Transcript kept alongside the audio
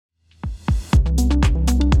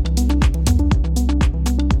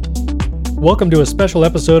Welcome to a special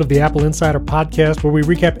episode of the Apple Insider Podcast where we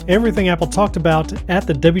recap everything Apple talked about at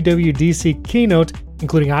the WWDC keynote,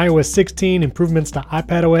 including iOS 16, improvements to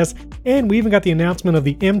iPadOS, and we even got the announcement of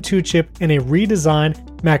the M2 chip and a redesigned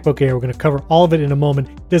MacBook Air. We're going to cover all of it in a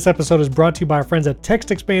moment. This episode is brought to you by our friends at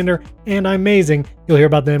TextExpander and iMazing. You'll hear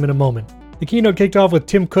about them in a moment. The keynote kicked off with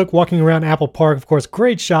Tim Cook walking around Apple Park. Of course,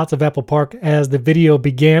 great shots of Apple Park as the video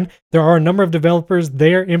began. There are a number of developers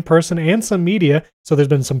there in person and some media. So there's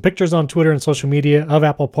been some pictures on Twitter and social media of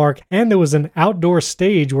Apple Park, and there was an outdoor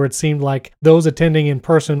stage where it seemed like those attending in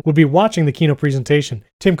person would be watching the keynote presentation.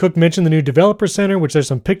 Tim Cook mentioned the new Developer Center, which there's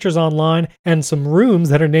some pictures online, and some rooms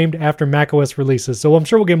that are named after macOS releases. So I'm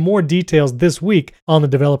sure we'll get more details this week on the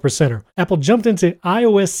Developer Center. Apple jumped into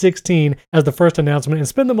iOS 16 as the first announcement and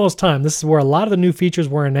spent the most time. This is where a lot of the new features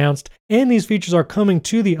were announced, and these features are coming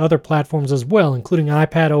to the other platforms as well, including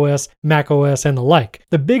iPadOS, macOS, and the like.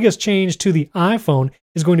 The biggest change to the iPhone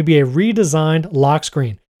is going to be a redesigned lock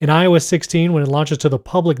screen. In iOS 16, when it launches to the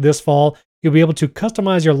public this fall, you'll be able to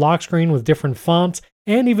customize your lock screen with different fonts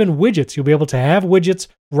and even widgets. You'll be able to have widgets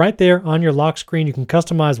right there on your lock screen. You can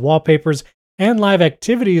customize wallpapers and live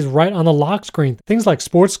activities right on the lock screen. Things like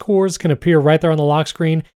sports scores can appear right there on the lock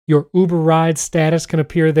screen. Your Uber ride status can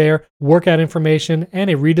appear there, workout information, and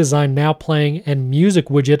a redesigned Now Playing and Music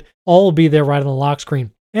widget all will be there right on the lock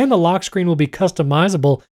screen. And the lock screen will be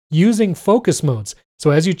customizable using focus modes. So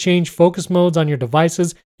as you change focus modes on your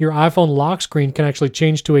devices, your iPhone lock screen can actually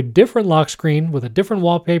change to a different lock screen with a different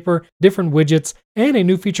wallpaper, different widgets, and a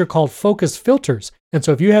new feature called focus filters. And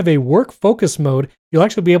so if you have a work focus mode, you'll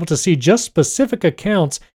actually be able to see just specific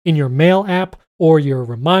accounts in your Mail app or your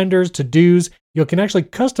reminders, to-dos. You can actually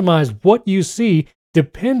customize what you see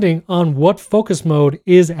depending on what focus mode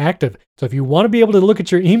is active. So if you want to be able to look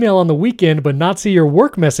at your email on the weekend but not see your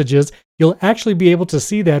work messages, you'll actually be able to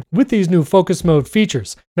see that with these new focus mode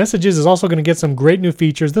features. Messages is also going to get some great new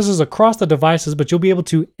features. This is across the devices, but you'll be able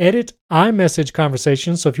to edit iMessage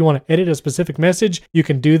conversations. So if you want to edit a specific message, you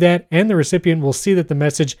can do that, and the recipient will see that the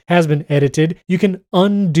message has been edited. You can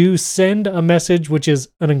undo send a message, which is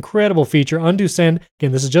an incredible feature. Undo send,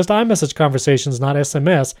 again, this is just iMessage conversations, not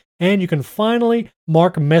SMS. And you can finally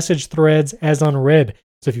mark message threads as unread.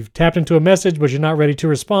 So if you've tapped into a message but you're not ready to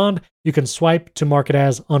respond, you can swipe to mark it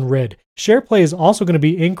as unread. SharePlay is also going to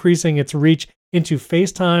be increasing its reach into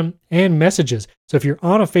FaceTime and messages. So if you're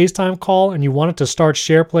on a FaceTime call and you want it to start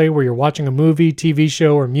SharePlay where you're watching a movie, TV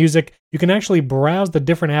show, or music, you can actually browse the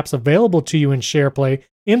different apps available to you in SharePlay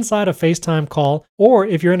inside a FaceTime call. Or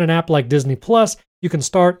if you're in an app like Disney Plus, you can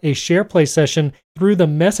start a SharePlay session through the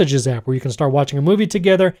Messages app where you can start watching a movie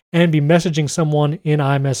together and be messaging someone in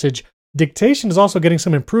iMessage. Dictation is also getting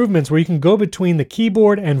some improvements where you can go between the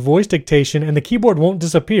keyboard and voice dictation, and the keyboard won't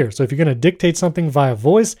disappear. So if you're going to dictate something via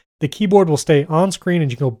voice, the keyboard will stay on screen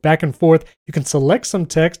and you can go back and forth. You can select some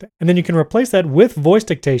text and then you can replace that with voice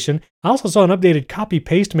dictation. I also saw an updated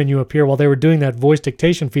copy-paste menu appear while they were doing that voice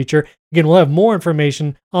dictation feature. Again, we'll have more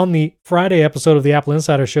information on the Friday episode of the Apple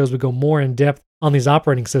Insider Show as we go more in depth on these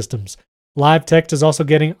operating systems. Live text is also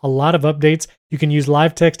getting a lot of updates. You can use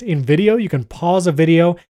live text in video. You can pause a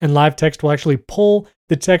video and live text will actually pull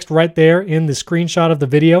the text right there in the screenshot of the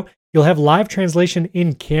video. You'll have live translation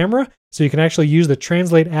in camera. So you can actually use the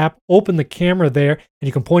Translate app, open the camera there, and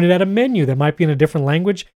you can point it at a menu that might be in a different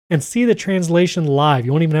language and see the translation live.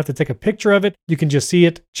 You won't even have to take a picture of it. You can just see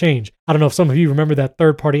it change. I don't know if some of you remember that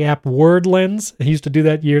third-party app WordLens. I used to do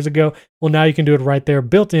that years ago. Well, now you can do it right there,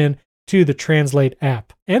 built in to the Translate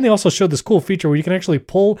app. And they also showed this cool feature where you can actually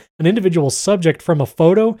pull an individual subject from a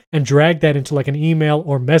photo and drag that into like an email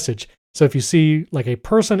or message. So if you see like a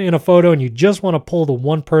person in a photo and you just want to pull the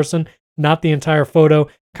one person, not the entire photo,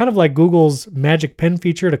 kind of like Google's magic pen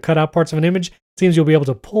feature to cut out parts of an image, it seems you'll be able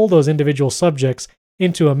to pull those individual subjects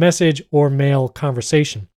into a message or mail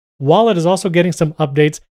conversation. Wallet is also getting some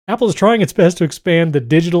updates. Apple is trying its best to expand the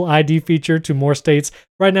digital ID feature to more states.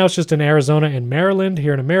 Right now it's just in Arizona and Maryland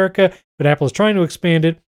here in America, but Apple is trying to expand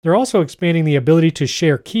it. They're also expanding the ability to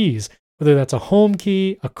share keys, whether that's a home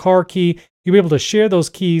key, a car key. You'll be able to share those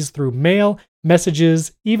keys through mail,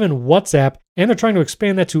 messages, even WhatsApp, and they're trying to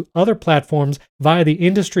expand that to other platforms via the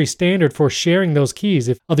industry standard for sharing those keys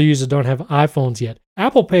if other users don't have iPhones yet.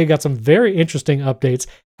 Apple Pay got some very interesting updates.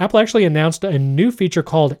 Apple actually announced a new feature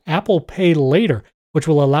called Apple Pay Later, which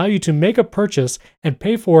will allow you to make a purchase and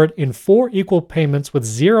pay for it in 4 equal payments with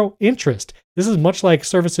 0 interest. This is much like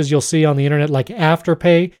services you'll see on the internet like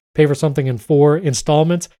Afterpay, pay for something in 4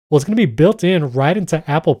 installments. Well, it's going to be built in right into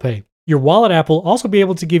Apple Pay. Your Wallet app will also be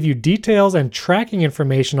able to give you details and tracking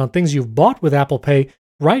information on things you've bought with Apple Pay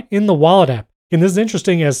right in the Wallet app. And this is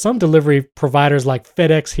interesting as some delivery providers like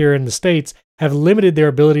FedEx here in the States have limited their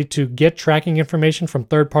ability to get tracking information from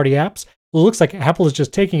third-party apps. Well, it looks like Apple is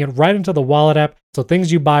just taking it right into the Wallet app. So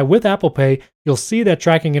things you buy with Apple Pay, you'll see that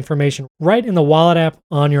tracking information right in the Wallet app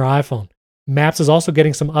on your iPhone. Maps is also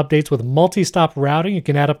getting some updates with multi-stop routing. You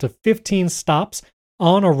can add up to 15 stops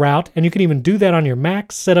on a route, and you can even do that on your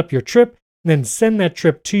Mac, set up your trip, and then send that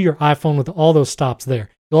trip to your iPhone with all those stops there.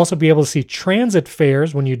 You'll also be able to see transit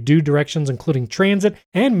fares when you do directions, including transit,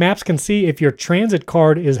 and Maps can see if your transit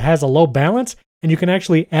card has a low balance, and you can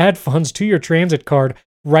actually add funds to your transit card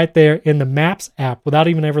right there in the Maps app without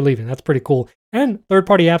even ever leaving. That's pretty cool. And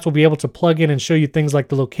third-party apps will be able to plug in and show you things like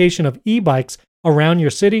the location of e-bikes around your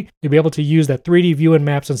city. You'll be able to use that 3D view in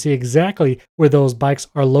Maps and see exactly where those bikes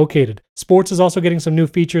are located. Sports is also getting some new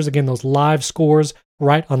features. Again, those live scores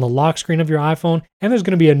right on the lock screen of your iPhone. And there's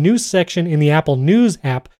going to be a new section in the Apple News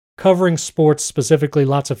app covering sports specifically.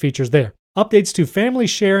 Lots of features there. Updates to family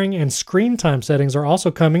sharing and screen time settings are also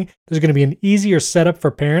coming. There's going to be an easier setup for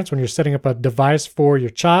parents when you're setting up a device for your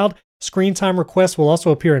child. Screen time requests will also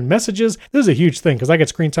appear in messages. This is a huge thing because I get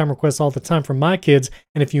screen time requests all the time from my kids.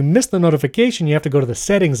 And if you miss the notification, you have to go to the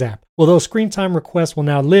settings app. Well, those screen time requests will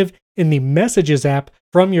now live in the messages app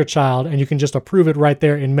from your child, and you can just approve it right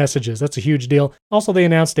there in messages. That's a huge deal. Also, they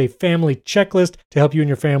announced a family checklist to help you and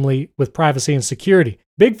your family with privacy and security.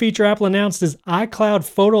 Big feature Apple announced is iCloud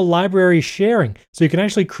photo library sharing. So you can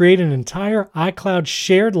actually create an entire iCloud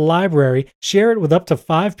shared library, share it with up to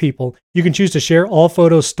 5 people. You can choose to share all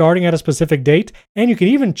photos starting at a specific date, and you can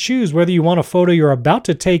even choose whether you want a photo you're about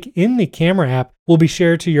to take in the camera app will be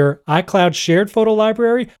shared to your iCloud shared photo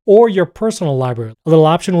library or your personal library. A little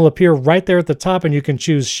option will appear right there at the top, and you can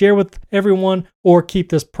choose share with everyone or keep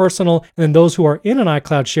this personal. And then those who are in an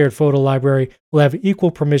iCloud shared photo library will have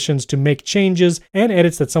equal permissions to make changes and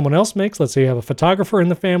edits that someone else makes. Let's say you have a photographer in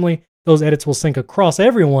the family. Those edits will sync across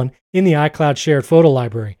everyone in the iCloud shared photo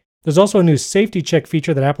library. There's also a new safety check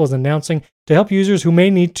feature that Apple is announcing to help users who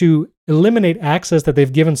may need to eliminate access that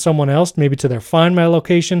they've given someone else, maybe to their Find My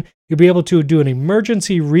location. You'll be able to do an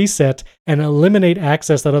emergency reset and eliminate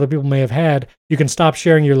access that other people may have had. You can stop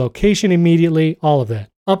sharing your location immediately, all of that.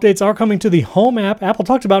 Updates are coming to the Home app. Apple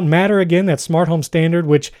talked about Matter again, that smart home standard,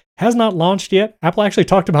 which has not launched yet. Apple actually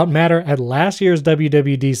talked about Matter at last year's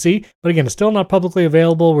WWDC, but again, it's still not publicly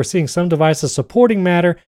available. We're seeing some devices supporting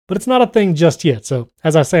Matter, but it's not a thing just yet. So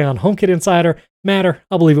as I say on HomeKit Insider, Matter,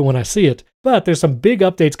 I'll believe it when I see it. But there's some big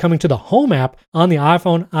updates coming to the Home app on the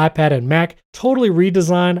iPhone, iPad, and Mac. Totally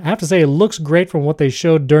redesigned. I have to say it looks great from what they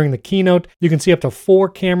showed during the keynote. You can see up to 4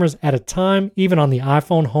 cameras at a time, even on the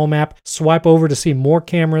iPhone Home app. Swipe over to see more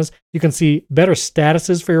cameras. You can see better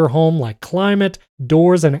statuses for your home like climate,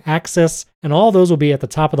 doors, and access, and all those will be at the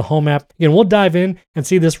top of the Home app. Again, we'll dive in and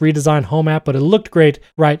see this redesigned Home app, but it looked great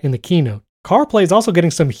right in the keynote. CarPlay is also getting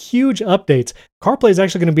some huge updates. CarPlay is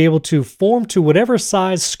actually going to be able to form to whatever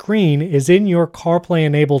size screen is in your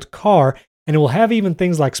CarPlay-enabled car, and it will have even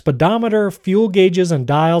things like speedometer, fuel gauges, and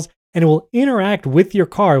dials, and it will interact with your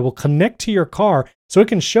car. It will connect to your car, so it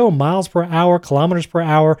can show miles per hour, kilometers per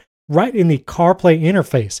hour, right in the CarPlay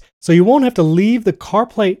interface. So you won't have to leave the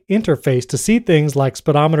CarPlay interface to see things like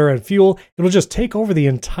speedometer and fuel. It'll just take over the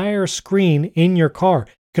entire screen in your car.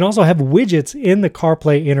 You can also have widgets in the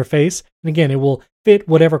CarPlay interface. And again, it will fit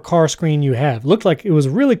whatever car screen you have. Looked like it was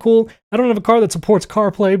really cool. I don't have a car that supports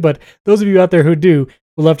CarPlay, but those of you out there who do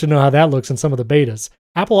would love to know how that looks in some of the betas.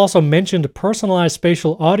 Apple also mentioned personalized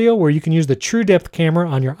spatial audio, where you can use the True Depth camera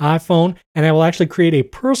on your iPhone, and it will actually create a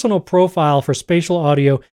personal profile for spatial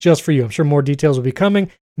audio just for you. I'm sure more details will be coming,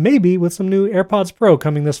 maybe with some new AirPods Pro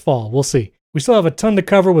coming this fall. We'll see. We still have a ton to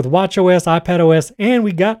cover with watchOS, iPadOS, and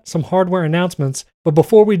we got some hardware announcements. But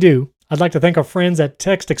before we do, I'd like to thank our friends at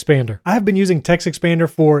TextExpander. I have been using TextExpander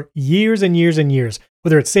for years and years and years,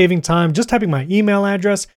 whether it's saving time, just typing my email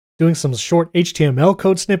address, doing some short HTML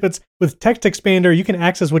code snippets. With TextExpander, you can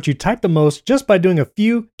access what you type the most just by doing a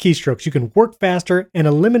few keystrokes. You can work faster and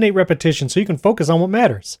eliminate repetition so you can focus on what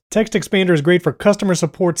matters. TextExpander is great for customer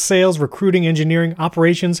support, sales, recruiting, engineering,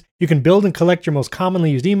 operations. You can build and collect your most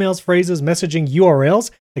commonly used emails, phrases, messaging,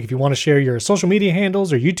 URLs, like if you want to share your social media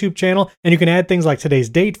handles or YouTube channel, and you can add things like today's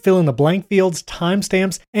date, fill in the blank fields,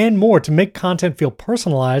 timestamps, and more to make content feel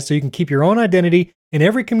personalized so you can keep your own identity in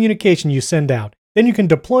every communication you send out. Then you can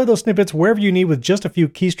deploy those snippets wherever you need with just a few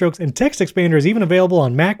keystrokes, and TextExpander is even available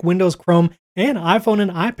on Mac, Windows, Chrome, and iPhone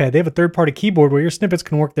and iPad. They have a third-party keyboard where your snippets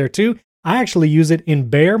can work there too. I actually use it in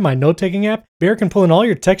Bear, my note-taking app. Bear can pull in all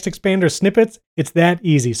your TextExpander snippets. It's that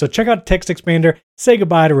easy. So check out TextExpander. Say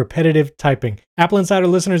goodbye to repetitive typing. Apple Insider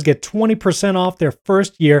listeners get 20% off their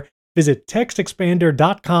first year. visit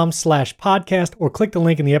textexpander.com/podcast or click the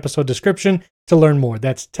link in the episode description to learn more.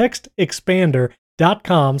 That's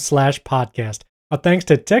textexpander.com/podcast. Our thanks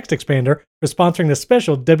to TextExpander for sponsoring this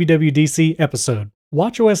special WWDC episode.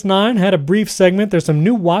 watchOS 9 had a brief segment. There's some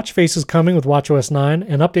new watch faces coming with watchOS 9,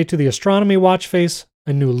 an update to the astronomy watch face,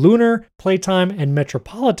 a new lunar, playtime, and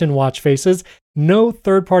metropolitan watch faces. No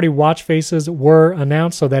third-party watch faces were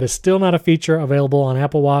announced, so that is still not a feature available on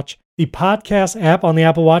Apple Watch. The podcast app on the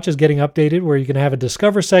Apple Watch is getting updated, where you can have a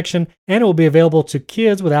Discover section, and it will be available to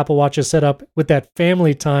kids with Apple Watches set up with that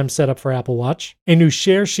family time setup for Apple Watch. A new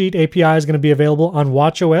Share Sheet API is going to be available on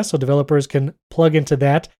watchOS, so developers can plug into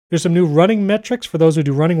that. There's some new running metrics for those who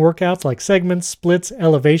do running workouts, like segments, splits,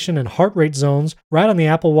 elevation, and heart rate zones. Right on the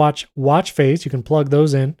Apple Watch watch face, you can plug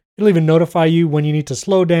those in. It'll even notify you when you need to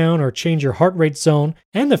slow down or change your heart rate zone.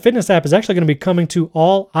 And the fitness app is actually going to be coming to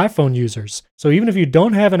all iPhone users. So even if you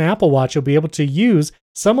don't have an Apple Watch, you'll be able to use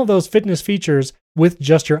some of those fitness features with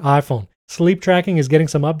just your iPhone. Sleep tracking is getting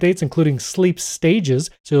some updates, including sleep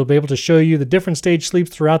stages. So you'll be able to show you the different stage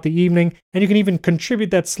sleeps throughout the evening. And you can even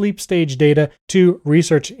contribute that sleep stage data to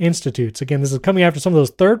research institutes. Again, this is coming after some of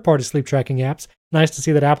those third-party sleep tracking apps. Nice to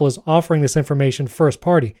see that Apple is offering this information first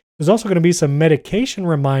party. There's also going to be some medication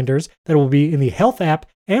reminders that will be in the Health app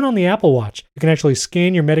and on the Apple Watch. You can actually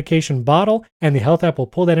scan your medication bottle, and the Health app will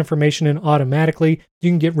pull that information in automatically.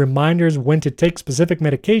 You can get reminders when to take specific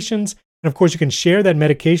medications. And of course, you can share that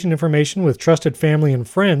medication information with trusted family and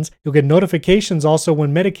friends. You'll get notifications also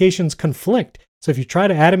when medications conflict. So if you try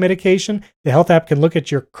to add a medication, the Health app can look at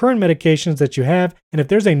your current medications that you have, and if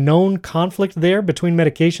there's a known conflict there between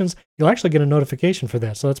medications, you'll actually get a notification for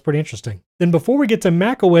that. So that's pretty interesting. Then before we get to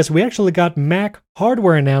macOS, we actually got Mac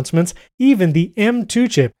hardware announcements, even the M2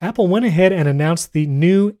 chip. Apple went ahead and announced the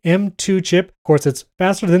new M2 chip. Of course, it's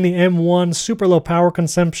faster than the M1, super low power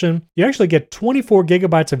consumption. You actually get 24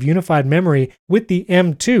 gigabytes of unified memory with the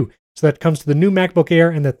M2. So that comes to the new MacBook Air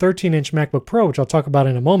and the 13-inch MacBook Pro, which I'll talk about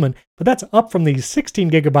in a moment. But that's up from the 16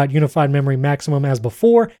 gigabyte unified memory maximum as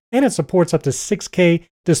before, and it supports up to 6K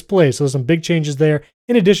display. So there's some big changes there,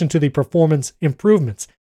 in addition to the performance improvements.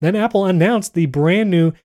 Then Apple announced the brand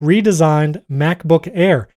new redesigned MacBook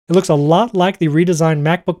Air. It looks a lot like the redesigned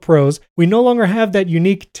MacBook Pros. We no longer have that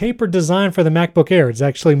unique tapered design for the MacBook Air. It's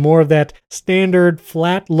actually more of that standard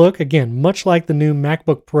flat look, again, much like the new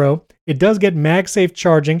MacBook Pro. It does get MagSafe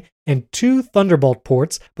charging and 2 Thunderbolt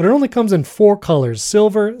ports, but it only comes in 4 colors: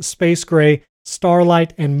 silver, space gray,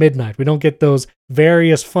 starlight, and midnight. We don't get those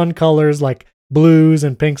various fun colors like blues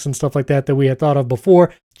and pinks and stuff like that we had thought of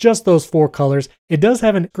before, just those 4 colors. It does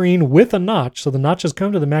have a screen with a notch, so the notches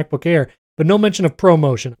come to the MacBook Air, but no mention of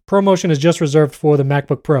ProMotion. ProMotion is just reserved for the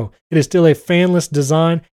MacBook Pro. It is still a fanless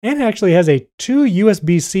design and actually has a 2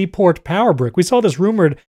 USB-C port power brick. We saw this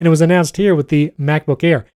rumored, and it was announced here with the MacBook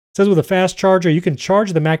Air. It says with a fast charger, you can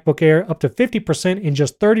charge the MacBook Air up to 50% in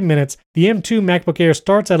just 30 minutes. The M2 MacBook Air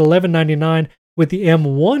starts at $1199, with the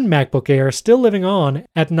M1 MacBook Air still living on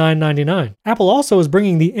at $999. Apple also is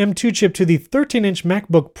bringing the M2 chip to the 13-inch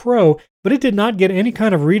MacBook Pro, but it did not get any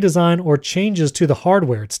kind of redesign or changes to the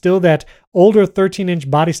hardware. It's still that older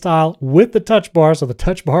 13-inch body style with the touch bar, so the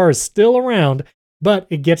touch bar is still around, but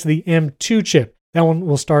it gets the M2 chip. That one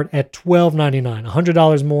will start at $1299,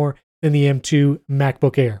 $100 more than the M2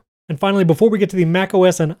 MacBook Air. And finally, before we get to the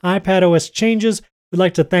macOS and iPadOS changes, we'd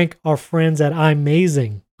like to thank our friends at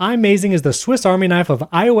iMazing. iMazing is the Swiss Army knife of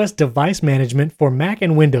iOS device management for Mac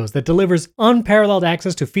and Windows that delivers unparalleled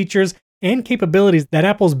access to features and capabilities that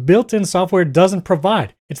Apple's built-in software doesn't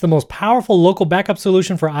provide. It's the most powerful local backup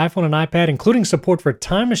solution for iPhone and iPad, including support for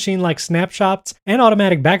Time Machine-like snapshots and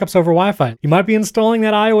automatic backups over Wi-Fi. You might be installing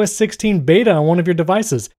that iOS 16 beta on one of your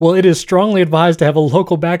devices. Well, it is strongly advised to have a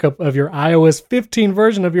local backup of your iOS 15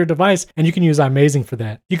 version of your device, and you can use iMazing for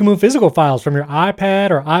that. You can move physical files from your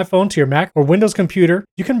iPad or iPhone to your Mac or Windows computer.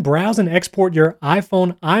 You can browse and export your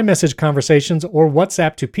iPhone iMessage conversations or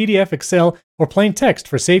WhatsApp to PDF, Excel, or plain text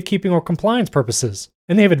for safekeeping or compliance purposes.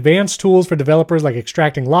 And they have advanced tools for developers like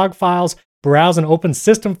extracting log files, browse and open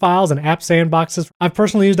system files, and app sandboxes. I've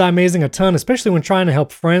personally used iMazing a ton, especially when trying to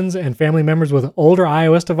help friends and family members with older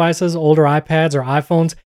iOS devices, older iPads or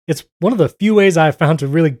iPhones. It's one of the few ways I've found to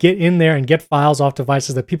really get in there and get files off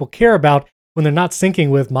devices that people care about when they're not syncing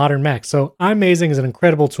with modern Macs. So iMazing is an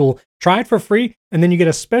incredible tool. Try it for free, and then you get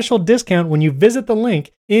a special discount when you visit the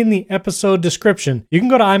link in the episode description. You can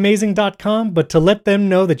go to imazing.com, but to let them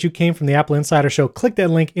know that you came from the Apple Insider Show, click that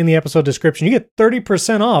link in the episode description. You get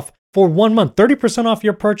 30% off for 1 month, 30% off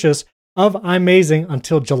your purchase of iMazing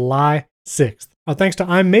until July 6th. Our thanks to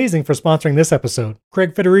I'm Amazing for sponsoring this episode.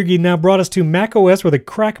 Craig Federighi now brought us to macOS, where the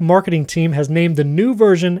crack marketing team has named the new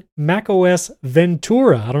version macOS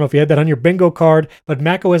Ventura. I don't know if you had that on your bingo card, but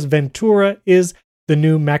macOS Ventura is the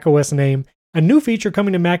new macOS name. A new feature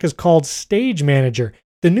coming to Mac is called Stage Manager.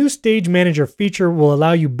 The new Stage Manager feature will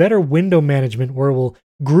allow you better window management, where it will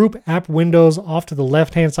group app windows off to the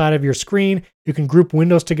left-hand side of your screen. You can group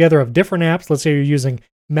windows together of different apps. Let's say you're using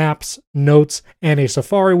Maps, Notes, and a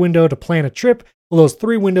Safari window to plan a trip. Well, those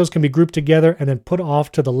three windows can be grouped together and then put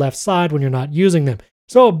off to the left side when you're not using them.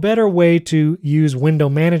 So a better way to use window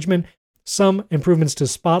management. Some improvements to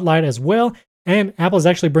Spotlight as well. And Apple is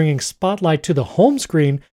actually bringing Spotlight to the home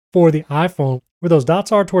screen for the iPhone. Where those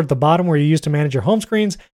dots are towards the bottom where you used to manage your home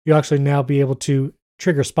screens, you'll actually now be able to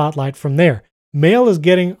trigger Spotlight from there. Mail is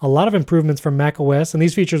getting a lot of improvements from macOS, and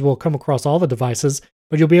these features will come across all the devices,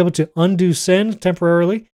 but you'll be able to undo send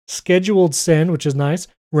temporarily, scheduled send, which is nice,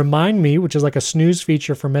 remind me, which is like a snooze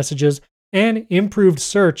feature for messages, and improved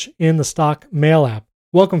search in the stock Mail app.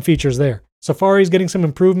 Welcome features there. Safari is getting some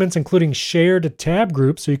improvements, including shared tab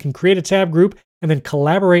groups, so you can create a tab group and then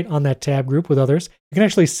collaborate on that tab group with others. You can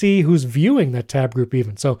actually see who's viewing that tab group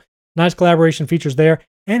even. So nice collaboration features there.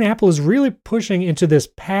 And Apple is really pushing into this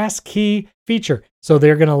passkey feature. So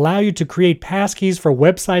they're going to allow you to create passkeys for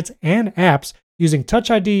websites and apps using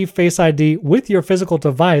Touch ID, Face ID with your physical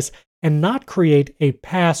device and not create a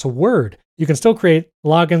password. You can still create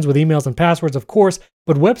logins with emails and passwords, of course,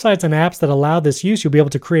 but websites and apps that allow this use, you'll be able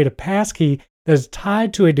to create a passkey that is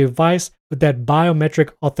tied to a device with that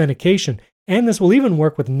biometric authentication. And this will even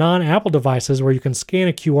work with non-Apple devices where you can scan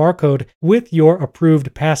a QR code with your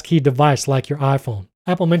approved passkey device like your iPhone.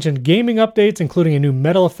 Apple mentioned gaming updates, including a new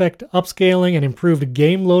Metal Effect upscaling and improved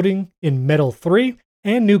game loading in Metal 3,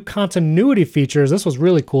 and new continuity features. This was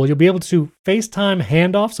really cool. You'll be able to FaceTime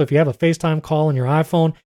handoff. So if you have a FaceTime call on your iPhone,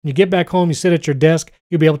 and you get back home, you sit at your desk,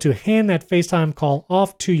 you'll be able to hand that FaceTime call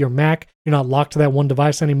off to your Mac. You're not locked to that one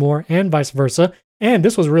device anymore, and vice versa. And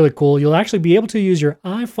this was really cool. You'll actually be able to use your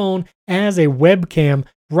iPhone as a webcam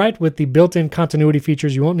right with the built-in continuity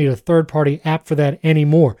features. You won't need a third-party app for that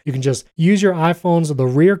anymore. You can just use your iPhone's the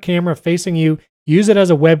rear camera facing you, use it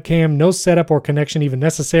as a webcam, no setup or connection even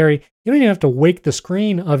necessary. You don't even have to wake the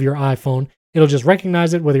screen of your iPhone. It'll just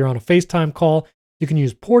recognize it whether you're on a FaceTime call. You can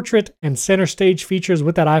use portrait and center stage features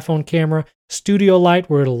with that iPhone camera, studio light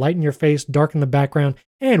where it'll lighten your face, darken the background,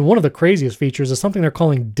 and one of the craziest features is something they're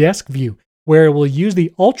calling desk view, where it will use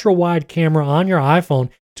the ultra-wide camera on your iPhone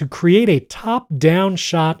to create a top-down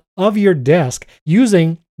shot of your desk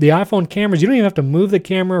using the iPhone cameras. You don't even have to move the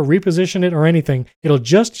camera, reposition it, or anything. It'll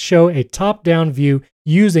just show a top-down view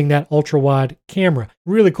using that ultra-wide camera.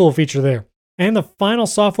 Really cool feature there. And the final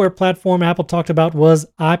software platform Apple talked about was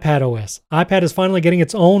iPadOS. iPad is finally getting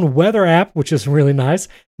its own weather app, which is really nice.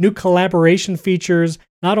 New collaboration features,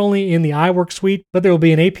 not only in the iWork suite, but there will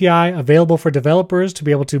be an API available for developers to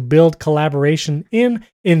be able to build collaboration in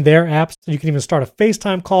their apps. You can even start a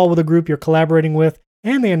FaceTime call with a group you're collaborating with.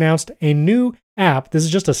 And they announced a new app. This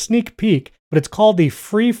is just a sneak peek, but it's called the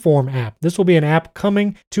Freeform app. This will be an app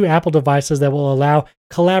coming to Apple devices that will allow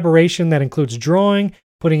collaboration that includes drawing,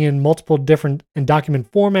 putting in multiple different and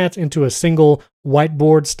document formats into a single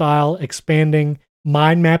whiteboard style, expanding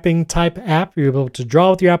mind mapping type app. You'll be able to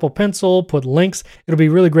draw with your Apple Pencil, put links. It'll be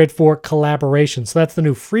really great for collaboration. So that's the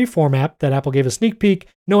new Freeform app that Apple gave a sneak peek.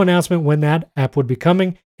 No announcement when that app would be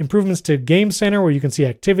coming. Improvements to Game Center where you can see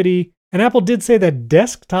activity. And Apple did say that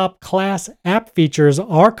desktop class app features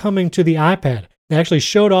are coming to the iPad. They actually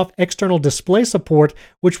showed off external display support,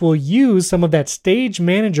 which will use some of that Stage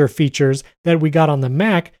Manager features that we got on the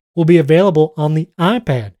Mac will be available on the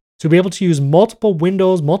iPad. So be able to use multiple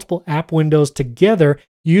windows, multiple app windows together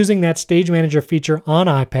using that Stage Manager feature on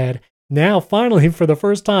iPad. Now, finally, for the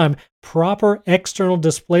first time, proper external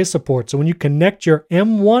display support. So when you connect your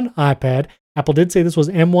M1 iPad, Apple did say this was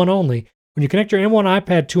M1 only. When you connect your M1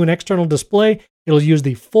 iPad to an external display, it'll use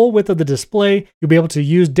the full width of the display. You'll be able to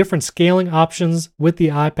use different scaling options with the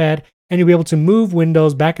iPad, and you'll be able to move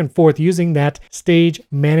windows back and forth using that Stage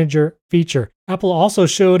Manager feature. Apple also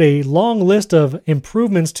showed a long list of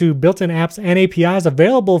improvements to built-in apps and APIs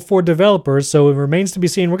available for developers, so it remains to be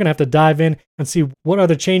seen. We're going to have to dive in and see what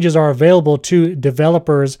other changes are available to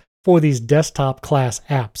developers for these desktop class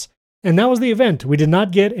apps. And that was the event. We did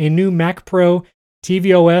not get a new Mac Pro.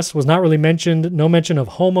 tvOS was not really mentioned. No mention of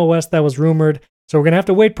HomeOS that was rumored. So we're going to have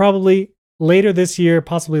to wait probably later this year,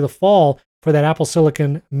 possibly the fall, for that Apple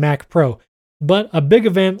Silicon Mac Pro. But a big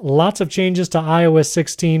event, lots of changes to iOS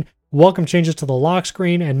 16, welcome changes to the lock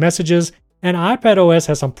screen and messages, and iPadOS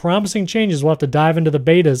has some promising changes. We'll have to dive into the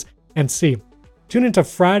betas and see. Tune into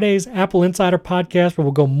Friday's Apple Insider podcast, where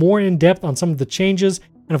we'll go more in depth on some of the changes.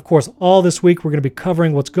 And of course, all this week, we're going to be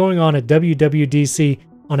covering what's going on at WWDC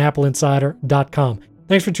on appleinsider.com.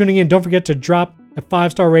 Thanks for tuning in. Don't forget to drop a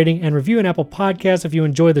 5-star rating and review an Apple Podcast if you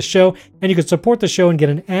enjoy the show. And you can support the show and get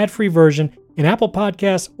an ad-free version in Apple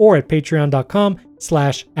Podcasts or at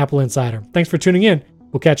patreon.com/Apple Insider. Thanks for tuning in.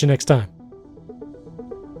 We'll catch you next time.